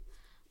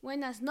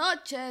Buenas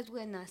noches,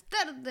 buenas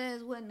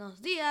tardes,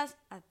 buenos días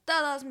a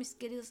todos mis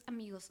queridos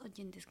amigos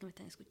oyentes que me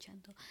están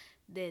escuchando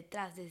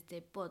detrás de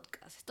este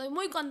podcast. Estoy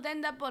muy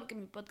contenta porque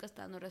mi podcast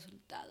está dando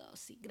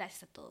resultados y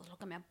gracias a todos los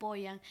que me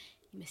apoyan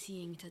y me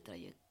siguen en esta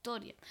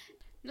trayectoria.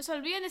 No se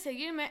olviden de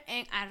seguirme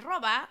en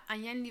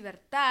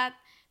 @AñaenLibertad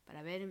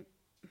para ver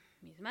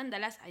mis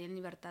mandalas,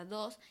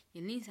 AñaenLibertad2 y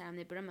el Instagram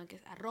del programa que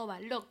es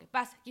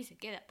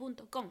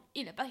 @loquepasaquisequeda.com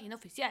y la página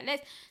oficial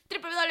es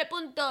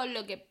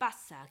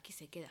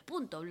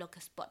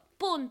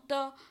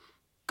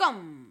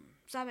www.loquepasaquisequeda.blogspot.com.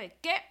 ¿Sabe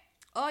qué?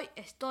 Hoy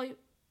estoy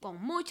con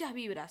muchas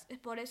vibras, es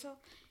por eso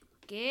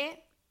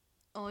que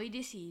hoy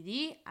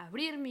decidí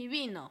abrir mi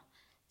vino.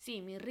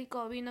 Sí, mi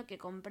rico vino que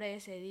compré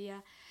ese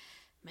día.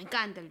 Me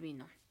encanta el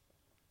vino.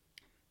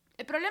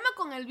 El problema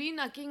con el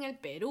vino aquí en el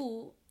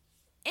Perú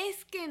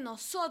es que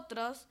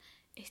nosotros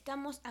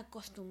estamos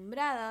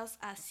acostumbrados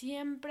a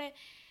siempre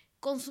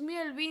consumir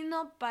el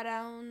vino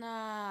para un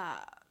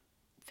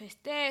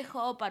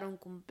festejo, para un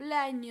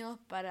cumpleaños,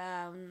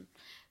 para un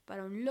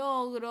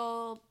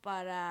logro,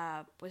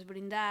 para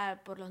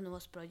brindar por los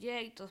nuevos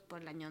proyectos,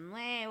 por el año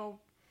nuevo,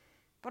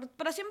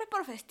 pero siempre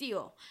por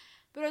festivo,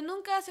 pero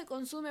nunca se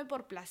consume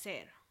por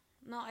placer,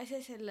 ¿no? Esa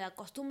es la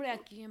costumbre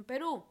aquí en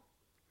Perú.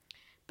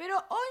 Pero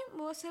hoy me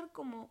voy a hacer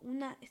como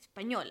una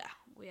española.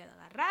 Voy a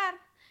agarrar,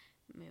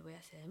 me voy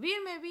a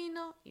servirme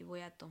vino y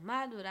voy a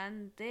tomar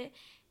durante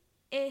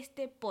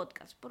este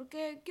podcast.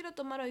 Porque quiero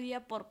tomar hoy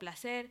día por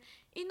placer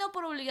y no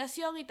por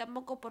obligación y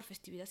tampoco por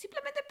festividad.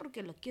 Simplemente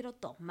porque lo quiero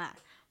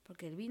tomar.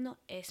 Porque el vino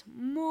es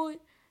muy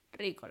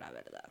rico, la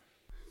verdad.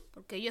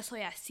 Porque yo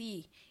soy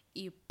así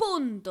y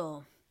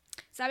punto.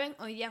 ¿Saben?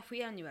 Hoy día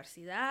fui a la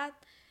universidad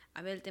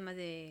a ver el tema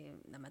de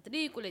la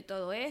matrícula y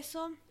todo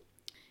eso.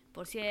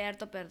 Por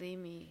cierto, perdí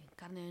mi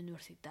carnet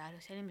universitario.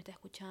 Si alguien me está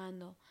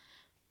escuchando,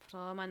 por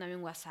favor, mándame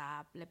un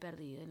WhatsApp. Le he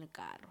perdido en el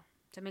carro.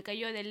 Se me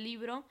cayó del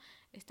libro.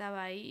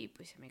 Estaba ahí y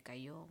pues se me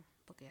cayó.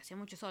 Porque hacía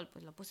mucho sol.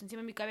 Pues lo puse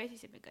encima de mi cabeza y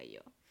se me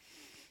cayó.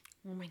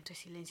 Un momento de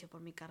silencio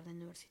por mi carnet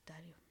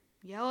universitario.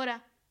 Y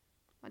ahora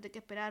voy a tener que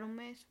esperar un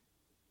mes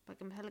para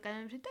que me salga el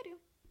carnet universitario.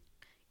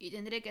 Y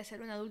tendré que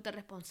ser una adulta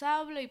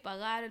responsable y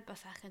pagar el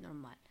pasaje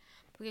normal.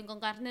 Porque con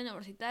carnet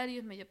universitario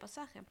es medio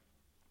pasaje.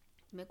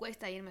 Me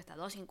cuesta irme hasta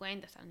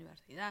 2.50 hasta la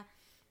universidad.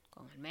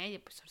 Con el medio,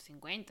 pues son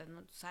 50,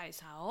 ¿no? Tú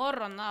sabes,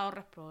 ahorro, ¿no?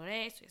 Ahorro es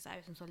progreso, ya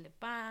sabes, un sol de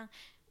pan,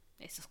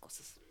 esas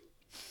cosas.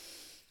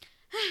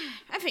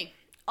 En fin,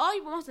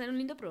 hoy vamos a tener un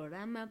lindo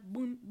programa,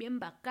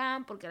 bien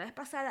bacán, porque la vez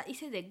pasada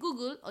hice de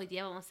Google, hoy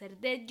día vamos a hacer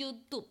de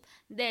YouTube,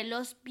 de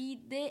los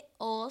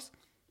videos,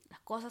 las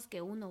cosas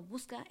que uno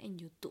busca en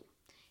YouTube.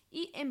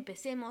 Y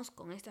empecemos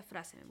con esta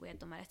frase. Me voy a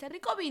tomar este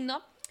rico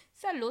vino.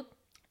 Salud.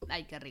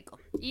 Ay, qué rico.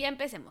 Y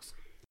empecemos.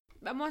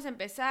 Vamos a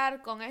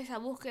empezar con esa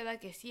búsqueda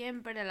que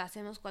siempre la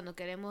hacemos cuando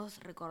queremos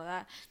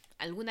recordar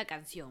alguna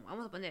canción.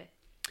 Vamos a poner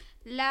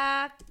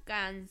la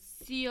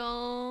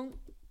canción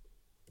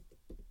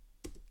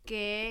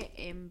que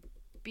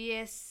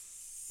empieza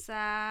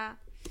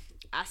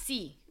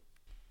así.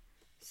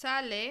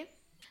 Sale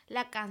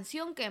la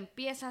canción que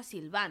empieza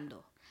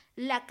silbando.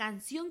 La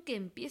canción que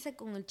empieza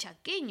con el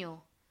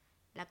chaqueño.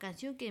 La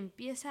canción que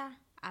empieza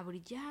a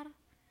brillar.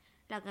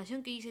 La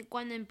canción que dice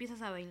cuando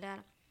empiezas a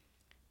bailar.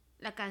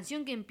 La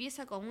canción que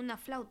empieza con una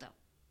flauta.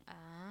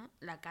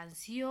 La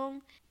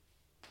canción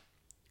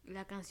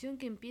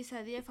que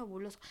empieza Día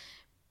Fabuloso.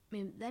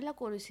 Me da la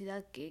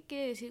curiosidad. ¿Qué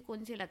quiere decir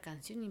cuando dice la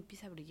canción y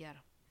empieza a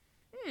brillar?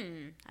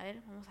 A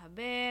ver, vamos a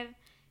ver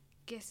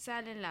qué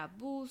sale en la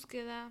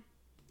búsqueda.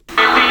 En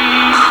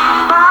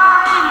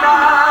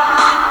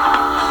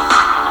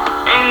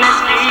la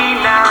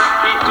esquina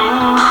y tú.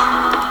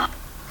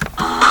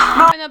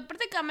 Bueno,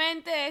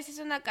 prácticamente esa es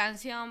una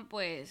canción,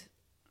 pues,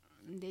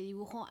 de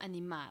dibujo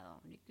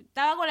animado.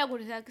 Estaba con la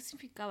curiosidad qué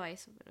significaba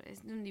eso, pero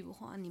es de un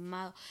dibujo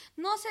animado.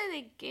 No sé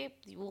de qué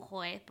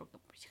dibujo es, porque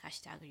pues,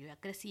 hashtag yo ya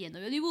crecí, no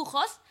veo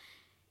dibujos,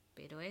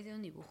 pero es de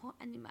un dibujo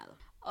animado.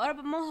 Ahora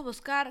vamos a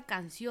buscar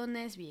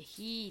canciones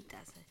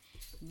viejitas.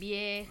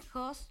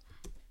 Viejos,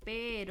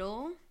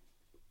 pero...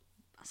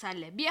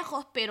 Sale,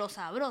 viejos pero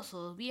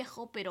sabrosos,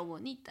 viejo pero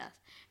bonitas,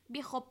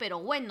 viejo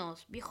pero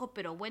buenos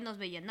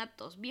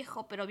vellanatos,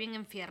 viejo pero bien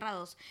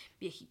enfierrados,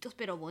 viejitos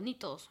pero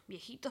bonitos,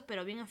 viejitos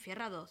pero bien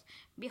enfierrados,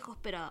 viejos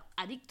pero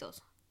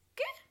adictos.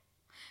 ¿Qué?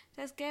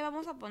 ¿Sabes qué?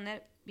 Vamos a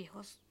poner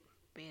viejos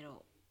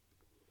pero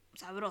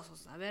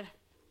sabrosos. A ver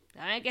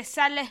qué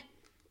sale.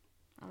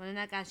 Vamos a poner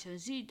una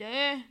cancioncita,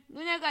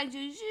 una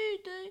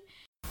cancioncita.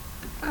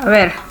 A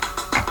ver.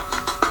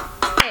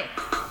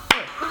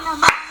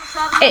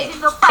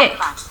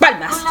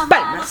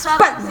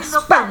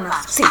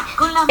 Palmas, sí.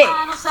 Con las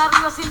manos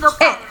arriba haciendo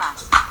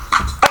palmas.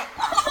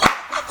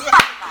 Ya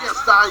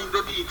está ahí,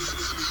 baby.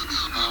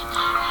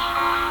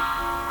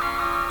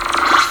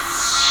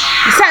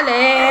 Y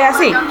sale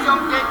así. La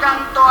canción que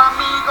canto,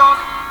 amigos,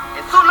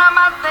 es una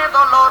más de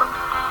dolor.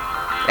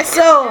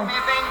 Eso. Me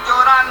ven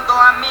llorando,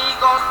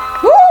 amigos.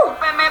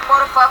 Discúlpeme,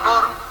 por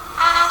favor.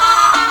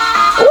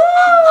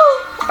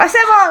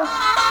 Pasemos.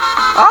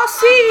 Oh,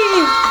 sí.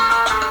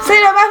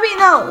 Se lo más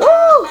vino.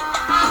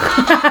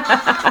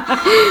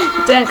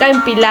 Estoy acá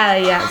empilada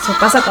ya. Se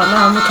pasa cuando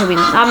hago mucho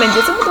vino. No,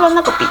 mentira, siempre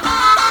tomando una copita.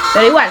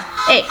 Pero igual,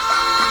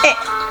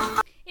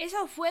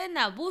 Eso fue en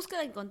la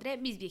búsqueda. Encontré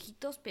mis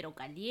viejitos pero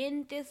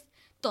calientes.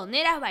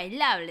 Toneras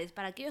bailables.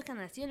 Para aquellos que han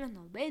nacido en los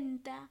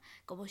 90,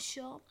 como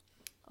yo.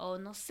 O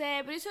no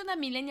sé, pero yo soy una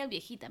millennial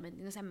viejita, ¿me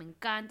entiendes? O sea, me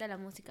encanta la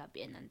música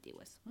bien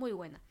antigua. Es muy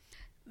buena.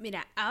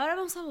 Mira, ahora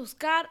vamos a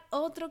buscar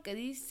otro que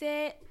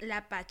dice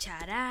La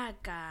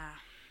Pacharaca.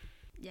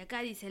 Y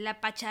acá dice,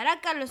 la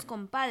pacharaca los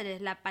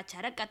compadres, la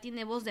pacharaca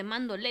tiene voz de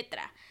mando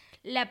letra,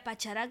 la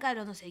pacharaca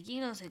los no sé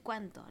quién, no sé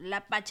cuánto,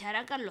 la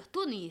pacharaca los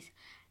tunis,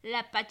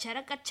 la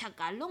pacharaca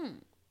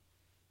chacalón.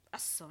 A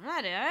su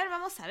madre, a ver,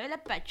 vamos a ver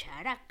la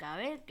pacharaca, a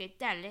ver qué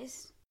tal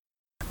es.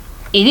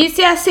 Y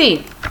dice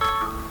así.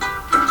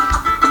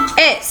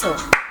 Eso.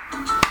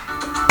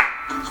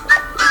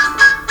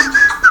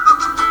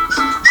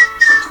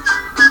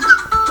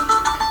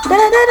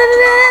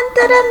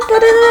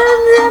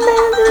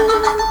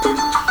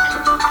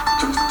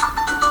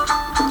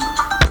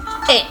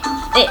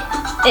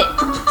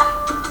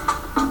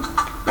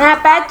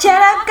 La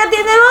pacharaca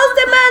tiene voz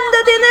de mando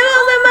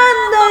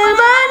del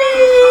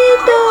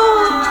manito.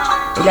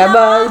 Y la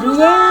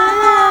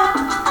madrugada.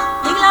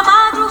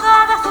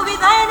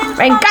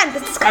 Me encantan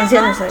estas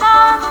canciones hoy.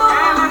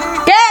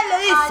 ¿Qué le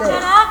dice? La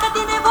pacharaca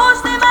tiene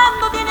voz de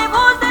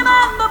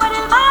mando para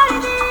el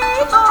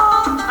marinito.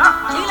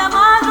 Y la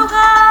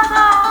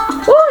madrugada.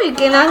 Uy,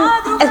 que no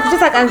escuché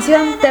esa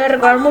canción, te va a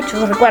recordar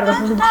muchos recuerdos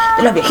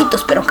de los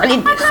viejitos pero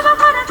calientes.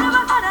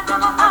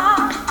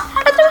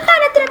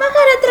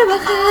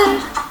 Trabajar.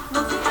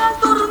 No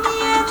sigas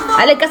durmiendo.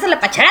 Dale casa a la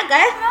pacharaca,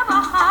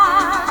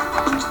 Trabajar.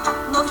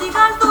 No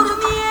sigas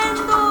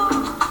durmiendo.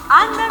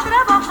 Anda a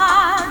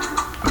trabajar.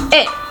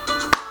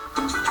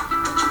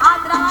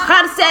 A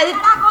Trabajarse.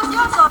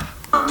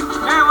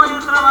 Me voy a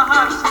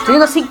trabajar. Estoy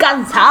así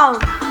cansado.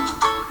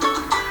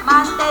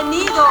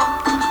 Mantenido.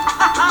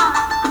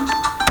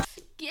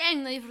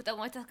 ¿Quién no disfruta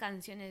con estas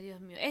canciones, Dios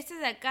mío? Este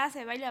de acá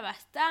se baila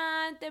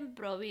bastante en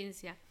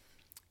provincia.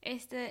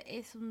 Este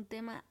es un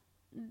tema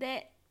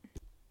de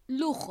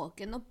lujo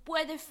que no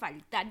puede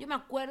faltar. Yo me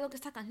acuerdo que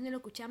esta canción lo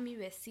escuché a mi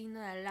vecino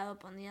de al lado,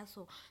 ponía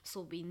su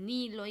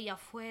vinilo ahí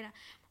afuera,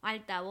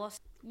 altavoz.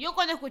 Yo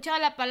cuando escuchaba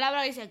la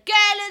palabra decía, ¿qué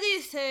le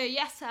dice?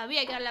 Ya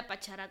sabía que era la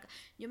pacharaca.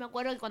 Yo me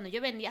acuerdo que cuando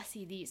yo vendía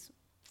CDs,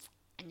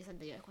 años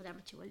anteriores, cuando era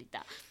más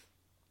chibolita,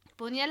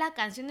 ponía las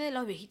canciones de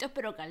los viejitos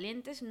pero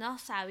calientes, no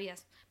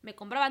sabías. Me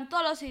compraban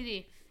todos los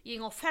CDs y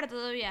en oferta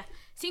todavía,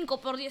 5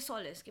 por 10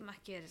 soles. ¿Qué más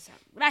quieres?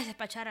 Gracias,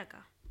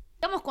 pacharaca.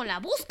 Vamos con la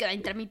búsqueda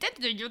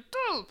intermitente de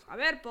YouTube. A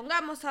ver,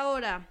 pongamos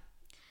ahora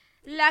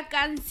la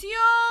canción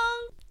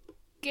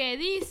que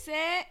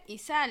dice y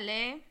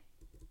sale.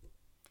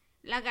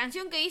 La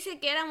canción que dice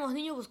que éramos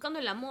niños buscando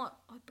el amor.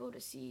 Ay,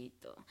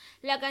 pobrecito.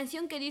 La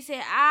canción que dice,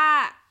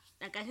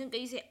 la canción que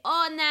dice,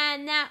 oh,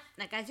 nana.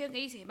 La canción que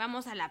dice,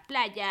 vamos a la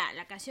playa.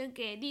 La canción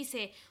que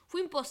dice,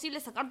 fue imposible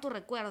sacar tu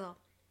recuerdo.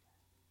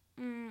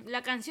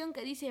 La canción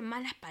que dice,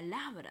 malas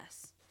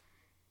palabras.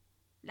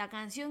 La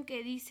canción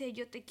que dice,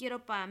 yo te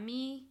quiero para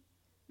mí,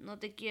 no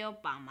te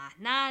quiero para más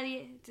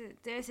nadie.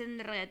 Debe ser un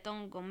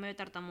reggaetón con medio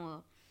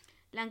tartamudo.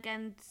 La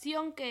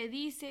canción que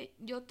dice,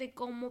 yo te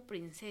como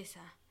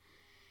princesa.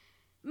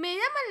 Me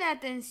llama la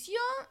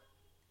atención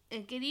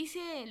el que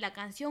dice la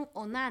canción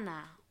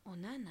Onana.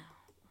 Onana.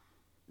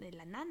 ¿De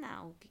la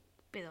nana o qué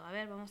pedo? A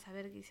ver, vamos a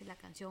ver qué dice la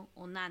canción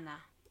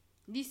Onana.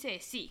 Dice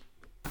sí.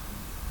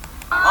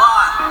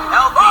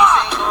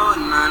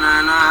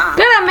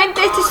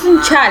 Claramente este es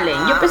un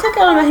challenge. Yo pensé que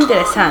era lo más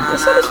interesante.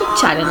 Solo es un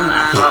challenge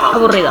nomás.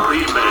 Aburrido.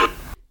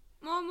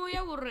 Muy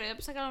aburrido.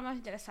 Pensé que era lo más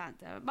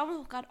interesante. Vamos a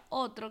buscar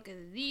otro que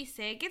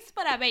dice que es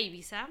para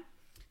babies, ¿ah?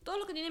 Todos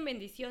los que tienen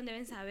bendición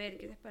deben saber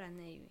que es para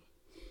Navy.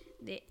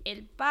 De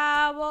el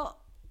pavo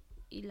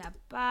y la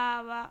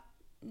pava.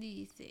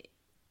 Dice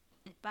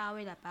el pavo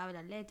y la pava,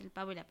 la letra, el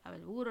pavo y la pava,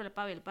 el burro, el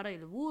pavo y el paro y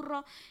el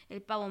burro,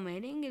 el pavo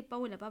merengue, el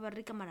pavo y la pava,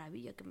 rica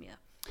maravilla, qué miedo.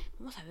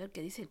 Vamos a ver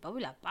qué dice el pavo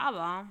y la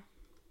pava.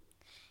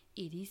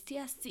 Y dice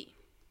así.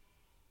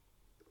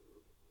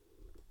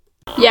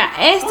 Ya,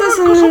 esta es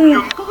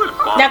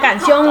la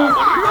canción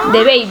de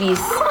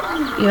babies.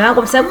 Y van a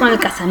comenzar con el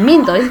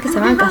casamiento. Dice que se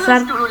van a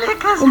casar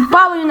un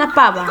pavo y una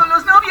pava. Con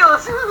los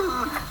novios.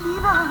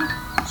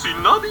 Si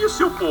nadie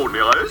se opone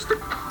a este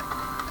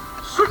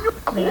sueño,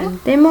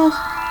 Levantemos.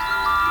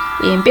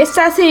 Y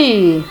empieza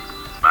así.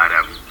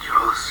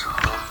 maravilloso.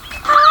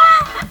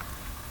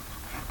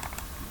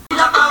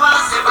 La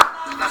pava se va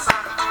a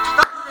casar.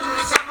 Todos le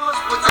deseamos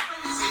mucha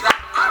felicidad.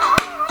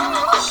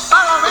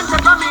 Pava,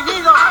 vente pa' mi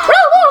nido.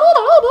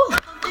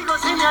 Contigo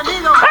sí me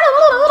anido.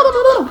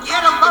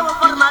 Quiero un pavo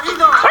por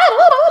marido.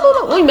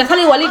 Uy, me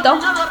sale igualito.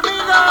 No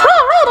dormido.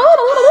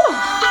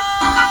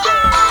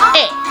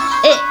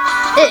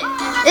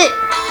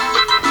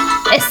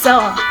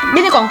 Eso.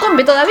 Viene con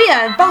combi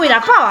todavía, el pavo y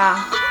la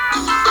pava.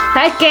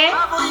 ¿Sabes qué?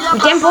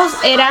 Mis tiempos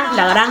era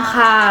la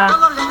granja.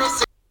 Todos le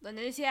deseamos.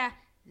 Donde decía,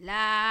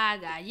 la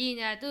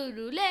gallina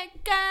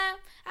turuleca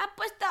ha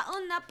puesto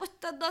 1, ha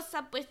puesto 2,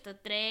 ha puesto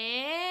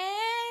 3.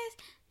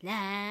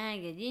 La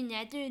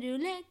gallina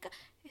turuleca.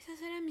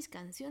 Esas eran mis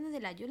canciones de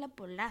la Yola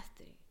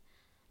Polastri.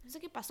 No sé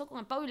qué pasó con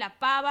el pavo y la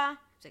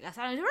pava. Se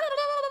casaron.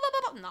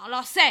 No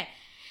lo sé.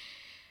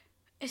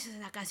 Esa es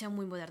una canción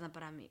muy moderna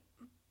para mí.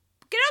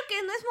 Creo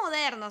que no es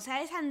moderna, o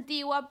sea, es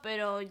antigua,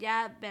 pero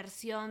ya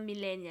versión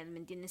millennial, ¿me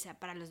entiendes? O sea,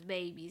 para los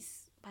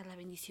babies, para las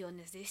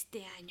bendiciones de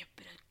este año.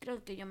 Pero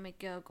creo que yo me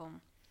quedo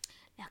con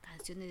las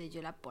canciones de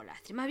Yola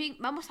Polastri. Más bien,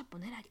 vamos a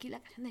poner aquí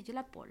la canción de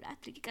Yola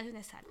Polastri. ¿Qué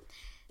canciones salen?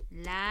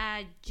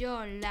 La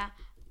Yola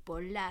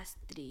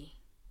Polastri.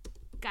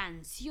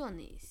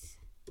 Canciones.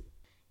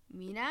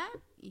 Mira,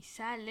 y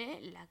sale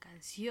la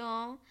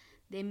canción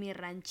de Mi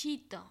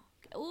Ranchito.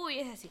 Uy,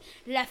 es así.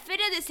 La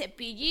feria de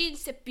Cepillín,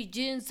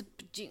 Cepillín,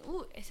 Cepillín.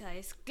 Uy, esa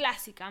es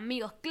clásica,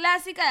 amigos.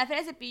 Clásica de la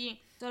feria de Cepillín.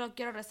 Solo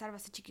quiero rezar, va a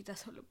ser chiquita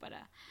solo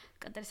para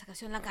cantar esa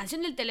canción. La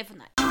canción del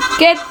teléfono.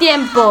 ¡Qué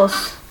tiempos!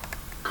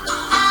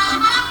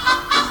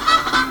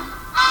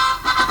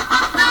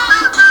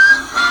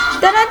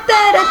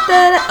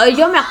 Oye,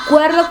 yo me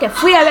acuerdo que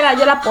fui a ver a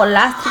Yola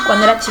Polastri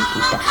cuando era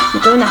chiquita. Y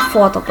tengo una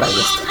foto por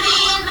ahí.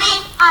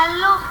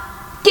 Aló,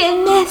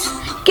 ¿Quién es?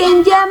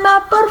 ¿Quién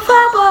llama, por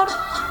favor?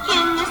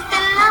 ¿quién está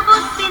en la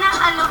bocina?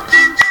 Aló,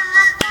 ¿quién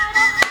llama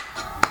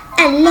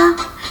para? Aló,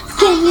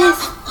 ¿quién es?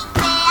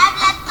 Me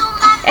habla tu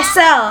mamá.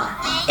 Eso.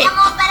 Te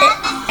llamo para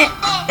decirte que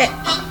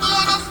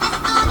quieres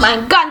estudiar. Me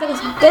encanta que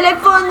su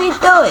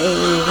telefonito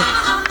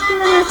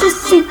no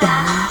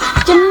necesita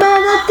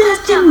llamada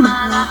tras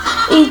llamada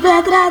y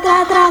tra.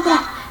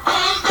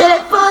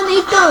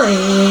 Telefonito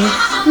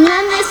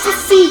la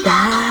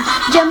necesidad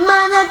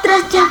llamada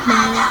tras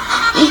llamada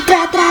y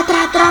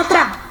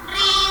tra.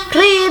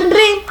 Rin.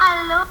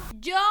 Aló,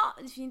 Yo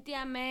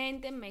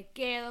definitivamente me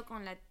quedo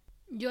con la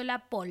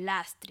Yola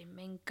Polastri.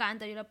 Me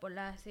encanta Yola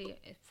Polastri.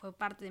 Fue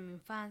parte de mi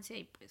infancia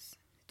y pues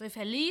estoy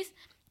feliz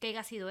que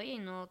haya sido ella y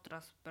no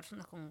otras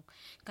personas con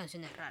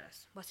canciones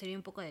raras. Voy a servir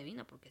un poco de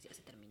vino porque ya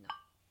se terminó.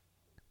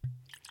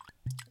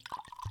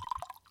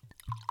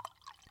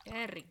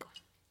 Qué rico.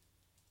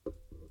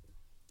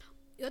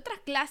 Y otras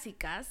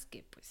clásicas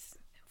que pues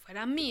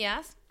fueran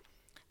mías,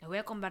 les voy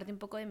a compartir un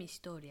poco de mi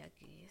historia,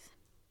 que es...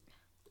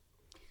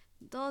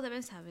 Todos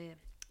deben saber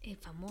el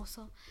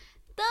famoso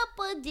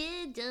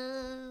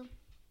Topollillo.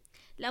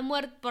 La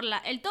muerte por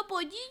el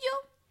Topollillo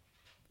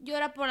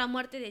llora por la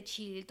muerte de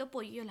Chile. El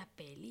Topollillo, la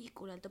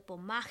película, el Topo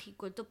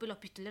Mágico, el Topo y los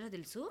Pistoleros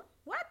del Sur.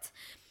 ¿What?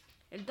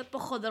 El Topo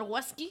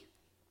Jodorowsky.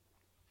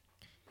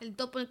 El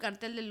Topo, el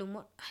cartel del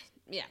humor. Ay,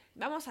 mira,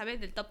 vamos a ver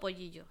del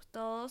Topollillo.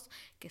 Todos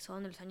que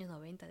son de los años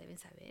 90 deben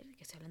saber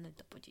que estoy hablando del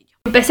Topollillo.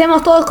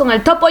 Empecemos todos con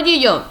el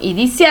Topollillo y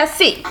dice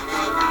así.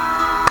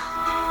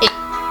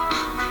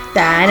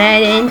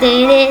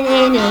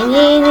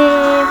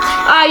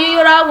 Ay, yo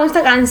lloraba con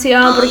esta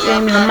canción porque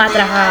mi mamá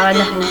trabajaba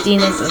en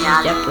Argentina, entonces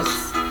ya pues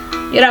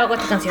lloraba con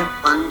esta canción.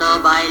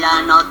 Cuando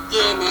baila no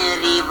tiene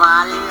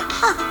rival.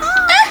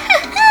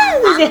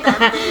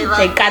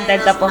 Me encanta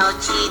el Topo.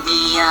 Noche y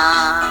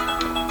día.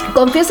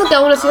 Confieso que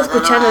aún lo sigo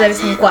escuchando de vez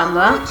en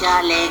cuando, ¿ah? Mucha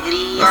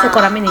alegría. Se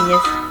acuerda mi niñez.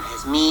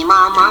 Es mi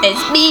mamá. Es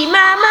mi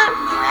mamá,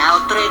 No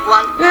hay otro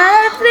igual. no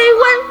hay otra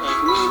igual.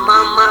 Es mi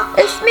mamá.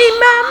 Es mi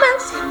mamá,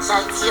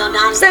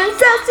 Sensacional.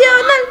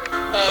 sensacional.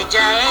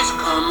 Ella es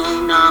como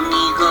un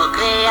amigo.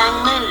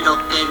 Créanme lo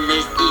que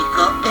les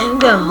digo. Es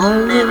Venga, como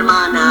una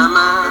hermana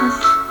más.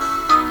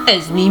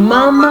 Es mi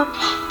mamá,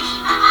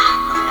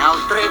 No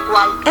hay otro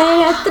igual.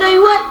 hay otra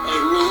igual.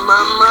 Es mi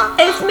mamá.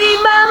 Es mi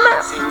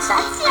mamá,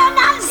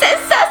 Sensacional.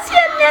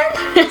 sensacional.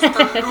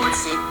 Tan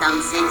dulce,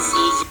 tan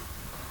sencillo.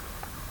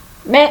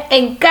 Me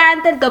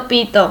encanta el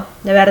Topito,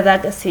 de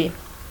verdad que sí.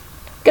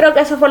 Creo que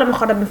eso fue lo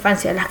mejor de mi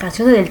infancia, las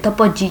canciones del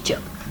Topollillo.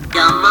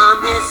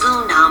 Llámame, es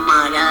una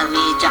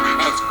maravilla.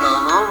 Es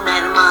como una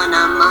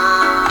hermana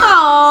más.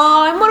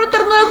 Ay, muero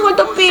ternura con el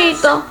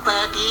Topito.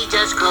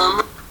 Paquillas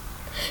como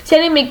Si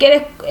alguien me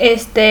quiere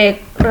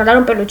regalar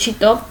un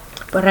peluchito,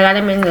 pues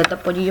regálenme el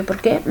Topollillo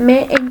porque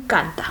me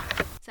encanta.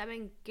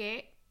 ¿Saben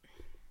qué?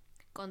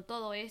 Con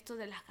todo esto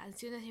de las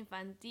canciones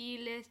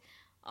infantiles,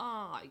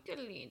 ay, qué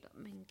lindo,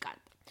 me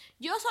encanta.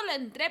 Yo solo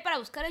entré para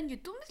buscar en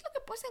YouTube, es lo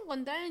que puedes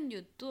encontrar en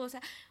YouTube, o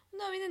sea,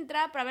 uno viene a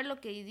entrar para ver lo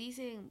que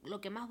dicen,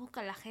 lo que más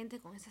busca la gente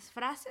con esas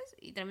frases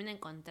y termina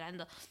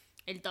encontrando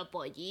el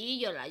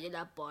Topollillo, la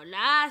Yola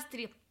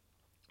Polastri,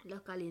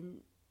 los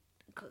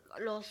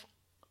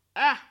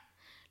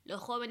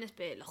jóvenes,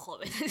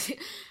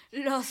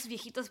 los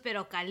viejitos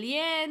pero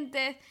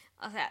calientes,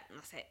 o sea,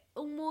 no sé,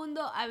 un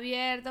mundo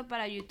abierto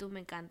para YouTube, me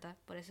encanta,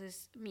 por eso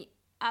es mi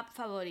app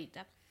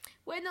favorita.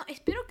 Bueno,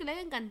 espero que les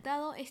haya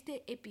encantado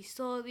este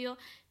episodio.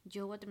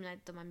 Yo voy a terminar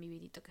de tomar mi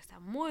vinito que está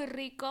muy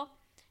rico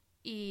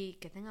y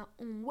que tengan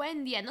un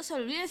buen día. No se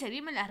olviden de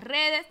seguirme en las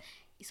redes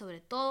y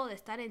sobre todo de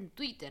estar en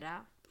Twitter,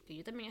 ¿ah? Porque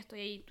yo también estoy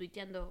ahí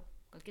tuiteando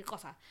cualquier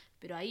cosa,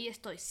 pero ahí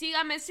estoy.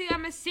 Síganme.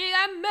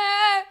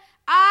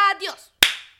 Adiós.